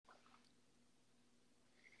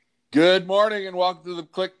Good morning and welcome to the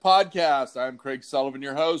Click Podcast. I'm Craig Sullivan,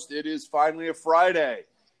 your host. It is finally a Friday,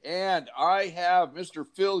 and I have Mr.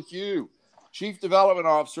 Hugh, Chief Development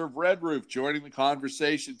Officer of Red Roof, joining the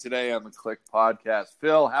conversation today on the Click Podcast.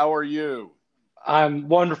 Phil, how are you? I'm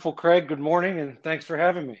wonderful, Craig. Good morning, and thanks for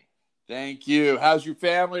having me. Thank you. How's your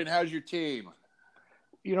family and how's your team?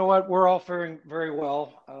 You know what? We're all faring very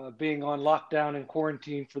well. Being on lockdown and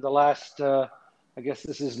quarantine for the last, I guess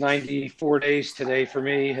this is 94 days today for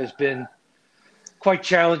me, has been quite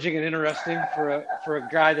challenging and interesting for a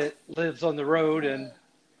guy that lives on the road and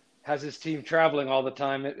has his team traveling all the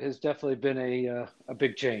time. It has definitely been a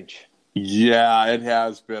big change. Yeah, it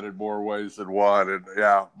has been in more ways than one. And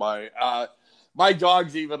yeah, my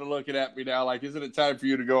dog's even looking at me now like, isn't it time for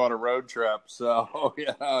you to go on a road trip? So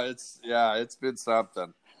it's been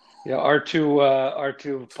something. Yeah, our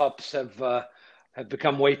two pups have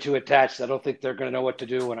become way too attached. I don't think they're going to know what to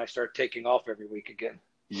do when I start taking off every week again.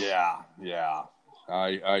 Yeah.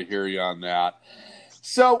 I hear you on that.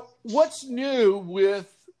 So what's new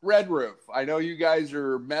with Red Roof? I know you guys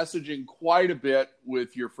are messaging quite a bit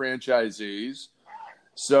with your franchisees.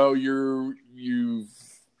 So you're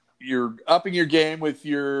upping your game with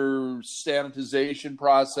your sanitization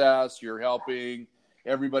process. You're helping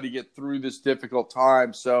everybody get through this difficult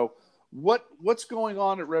time. So what's going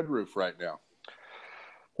on at Red Roof right now?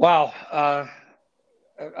 Wow. I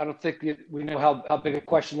don't think we know how big a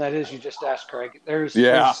question that is you just asked, Craig. There's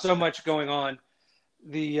so much going on.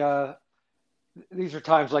 These are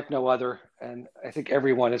times like no other, and I think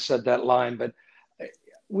everyone has said that line, but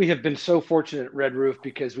we have been so fortunate at Red Roof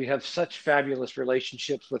because we have such fabulous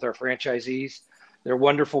relationships with our franchisees. They're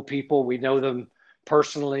wonderful people. We know them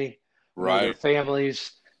personally, right? Their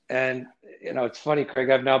families. And, it's funny, Craig,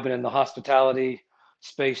 I've now been in the hospitality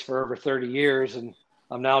space for over 30 years, and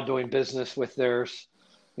I'm now doing business with theirs,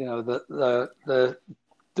 the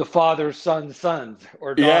father's sons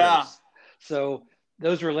or daughters. Yeah. So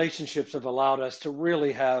those relationships have allowed us to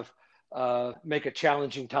really make a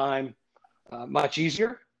challenging time much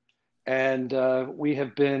easier. And we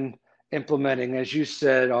have been implementing, as you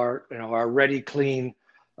said, our ready, clean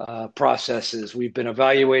processes. We've been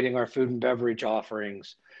evaluating our food and beverage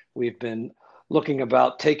offerings. We've been looking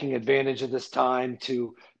about taking advantage of this time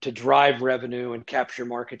to drive revenue and capture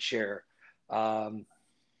market share.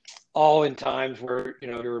 All in times where,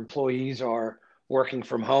 your employees are working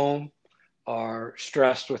from home, are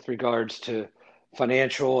stressed with regards to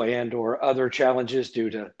financial and or other challenges due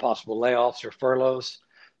to possible layoffs or furloughs.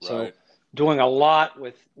 Right. So doing a lot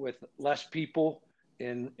with less people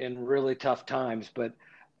in really tough times. But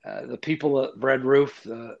the people at Red Roof,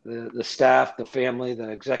 the staff, the family, the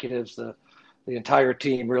executives, the entire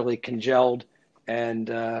team really congealed and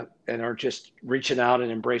are just reaching out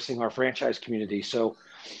and embracing our franchise community. So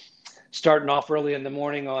starting off early in the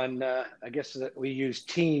morning on, I guess that we use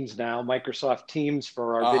Teams now, Microsoft Teams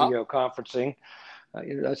for our video conferencing.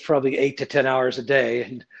 That's probably 8 to 10 hours a day.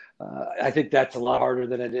 And I think that's a lot harder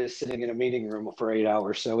than it is sitting in a meeting room for 8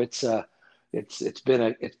 hours. So it's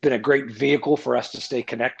been a great vehicle for us to stay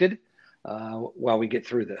connected while we get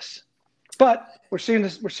through this. But we're seeing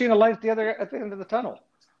a light at the end of the tunnel,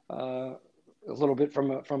 a little bit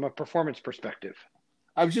from a performance perspective.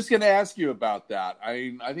 I was just going to ask you about that.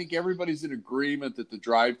 I think everybody's in agreement that the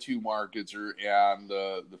drive-to markets and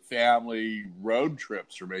the family road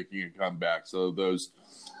trips are making a comeback. So those,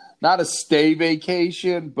 not a stay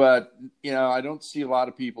vacation, but I don't see a lot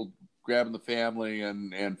of people grabbing the family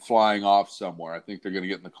and flying off somewhere. I think they're going to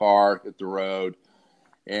get in the car, hit the road,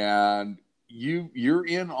 and you're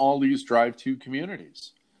in all these drive-to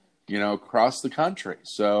communities, across the country.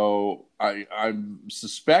 So I'm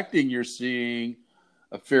suspecting you're seeing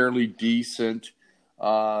a fairly decent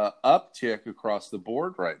uptick across the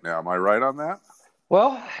board right now. Am I right on that?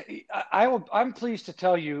 Well, I'm pleased to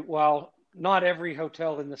tell you, while not every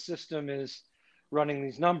hotel in the system is running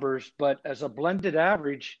these numbers, but as a blended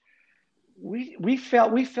average, we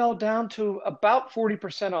fell down to about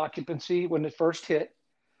 40% occupancy when it first hit,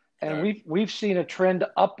 and okay. we've seen a trend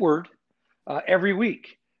upward every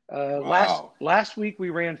week. Wow. Last week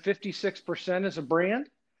we ran 56% as a brand.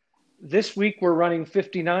 This week we're running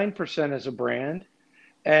 59% as a brand,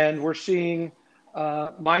 and we're seeing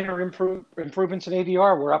minor improvements in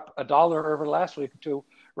ADR. We're up $1 over last week to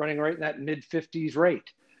running right in that mid-50s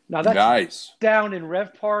rate. Now that's nice. Down in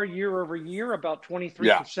RevPAR year over year about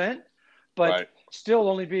 23%, but still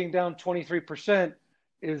only being down 23%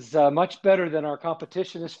 is much better than our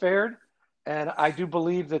competition has fared. And I do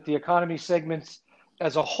believe that the economy segments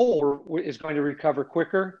as a whole is going to recover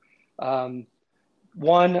quicker.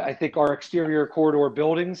 One, I think our exterior corridor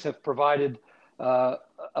buildings have provided a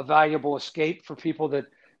valuable escape for people that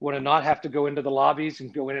want to not have to go into the lobbies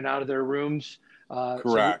and go in and out of their rooms. So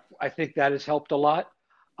Correct. I think that has helped a lot.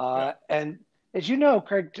 Yeah. And as you know,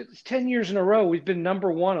 Craig, 10 years in a row, we've been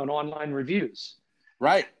number one on online reviews.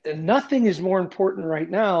 Right. And nothing is more important right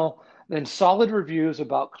now than solid reviews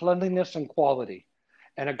about cleanliness and quality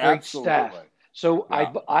and a great staff. Absolutely. So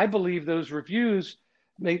Yeah. I believe those reviews,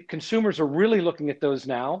 consumers are really looking at those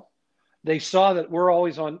now. They saw that we're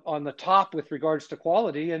always on the top with regards to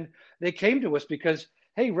quality, and they came to us because,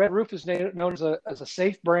 hey, Red Roof is known as a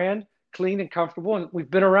safe brand, clean and comfortable, and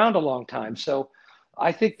we've been around a long time. So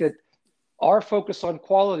I think that our focus on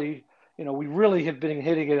quality, we really have been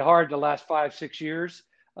hitting it hard the last 5-6 years,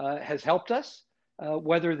 has helped us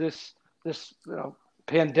weather this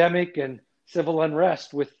pandemic and civil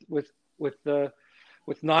unrest with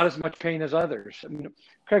not as much pain as others. I mean,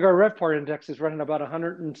 Craig, our RevPAR index is running about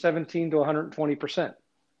 117 to 120%.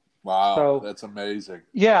 Wow, So that's amazing.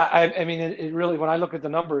 yeah, I mean, it really, when I look at the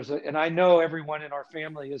numbers, and I know everyone in our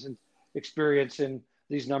family isn't experiencing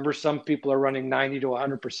these numbers. Some people are running 90 to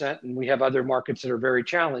 100%, and we have other markets that are very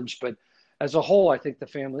challenged. But as a whole, I think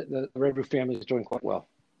the Red Roof family is doing quite well.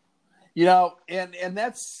 And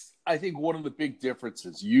that's, I think, one of the big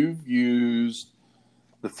differences. You've used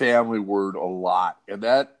the family word a lot, and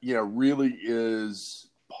that, really is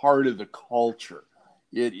part of the culture.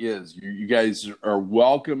 It is. You guys are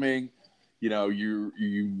welcoming.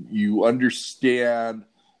 You understand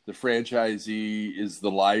the franchisee is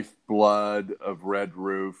the lifeblood of Red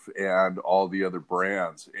Roof and all the other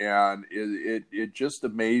brands, and it just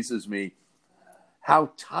amazes me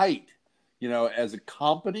how tight, as a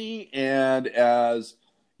company and as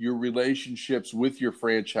your relationships with your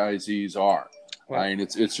franchisees are. Wow. I mean,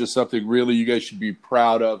 it's just something really you guys should be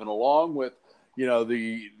proud of, and along with,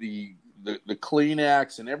 the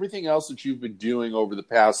Kleenex and everything else that you've been doing over the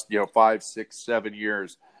past, 5, 6, 7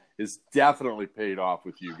 years is definitely paid off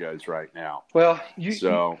with you guys right now. Well,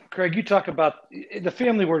 Craig, you talk about the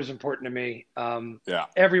family word is important to me. Yeah.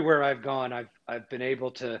 Everywhere I've gone, I've been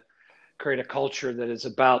able to create a culture that is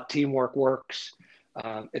about teamwork works.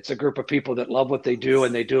 It's a group of people that love what they do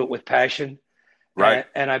and they do it with passion. Right.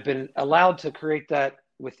 And I've been allowed to create that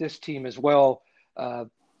with this team as well.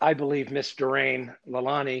 I believe Miss Durain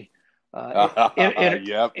Lalani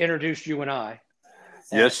introduced you and I.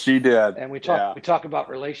 Yes, she did. And we talk about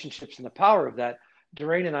relationships and the power of that.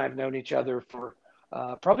 Durain and I have known each other for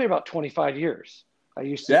probably about 25 years.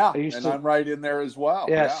 I'm right in there as well.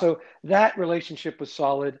 Yeah, so that relationship was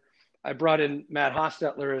solid. I brought in Matt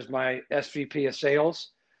Hostetler as my SVP of sales.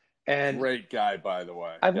 And great guy, by the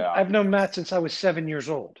way. I've known Matt since I was 7 years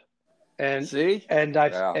old. And see? And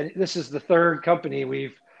and this is the third company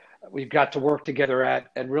we've got to work together at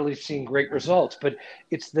and really seen great results. But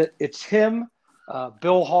it's him,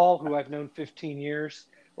 Bill Hall, who I've known 15 years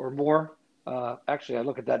or more. Actually, I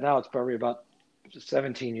look at that now, it's probably about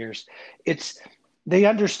 17 years. They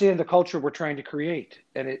understand the culture we're trying to create,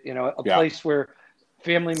 and place where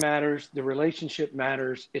family matters, the relationship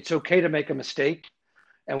matters. It's okay to make a mistake,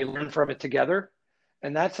 and we learn from it together.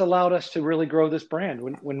 And that's allowed us to really grow this brand.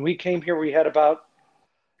 When we came here, we had about,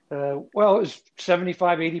 it was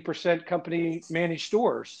 75, 80% company managed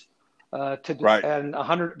stores, right. And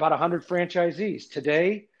about 100 franchisees.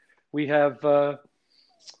 Today, we have,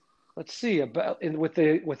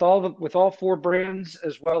 with all four brands,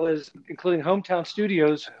 as well as including Hometown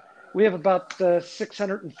Studios, we have about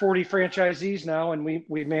 640 franchisees now, and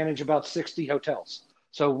we manage about 60 hotels.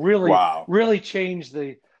 So really changed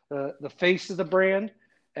the face of the brand,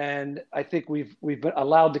 and I think we've been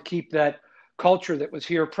allowed to keep that culture that was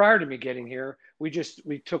here prior to me getting here. We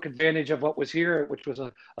took advantage of what was here, which was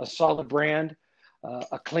a solid brand,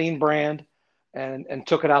 a clean brand, and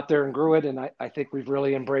took it out there and grew it. And I think we've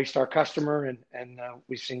really embraced our customer, and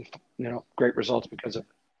we've seen great results because of it.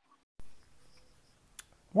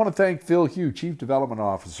 I want to thank Phil Hugh, Chief Development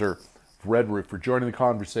Officer of Red Roof, for joining the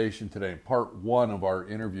conversation today in part 1 of our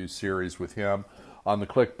interview series with him on the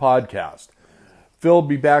Click podcast. Phil will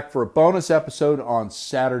be back for a bonus episode on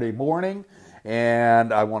Saturday morning,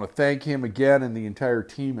 and I want to thank him again and the entire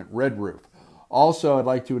team at Red Roof. Also, I'd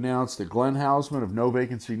like to announce that Glenn Hausman of No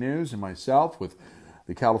Vacancy News and myself with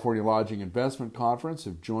the California Lodging Investment Conference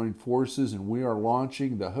have joined forces, and we are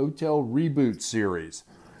launching the Hotel Reboot Series,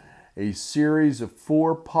 a series of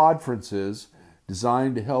 4 podferences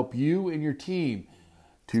designed to help you and your team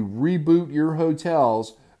to reboot your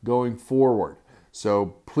hotels going forward.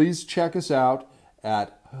 So please check us out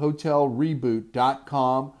at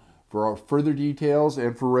hotelreboot.com for our further details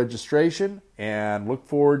and for registration, and look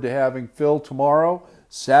forward to having Phil tomorrow,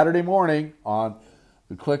 Saturday morning, on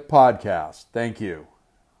the Click podcast. Thank you.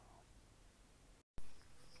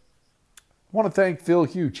 I want to thank Phil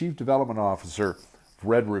Hugh, Chief Development Officer of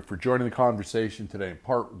Red Roof, for joining the conversation today in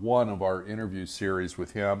part one of our interview series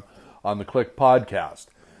with him on the Click podcast.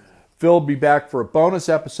 Phil will be back for a bonus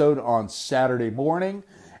episode on Saturday morning,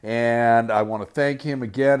 and I want to thank him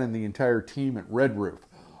again and the entire team at Red Roof.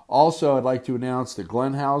 Also, I'd like to announce that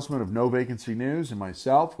Glenn Hausman of No Vacancy News and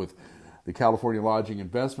myself with the California Lodging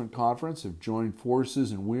Investment Conference have joined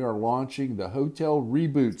forces, and we are launching the Hotel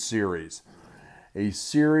Reboot Series, a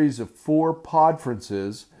series of 4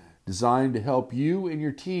 podferences designed to help you and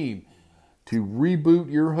your team to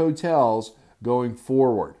reboot your hotels going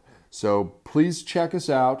forward. So please check us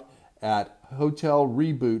out at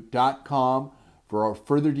hotelreboot.com for our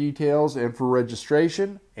further details and for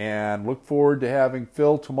registration, and look forward to having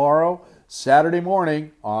Phil tomorrow, Saturday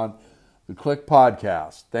morning, on the Click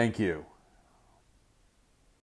Podcast. Thank you.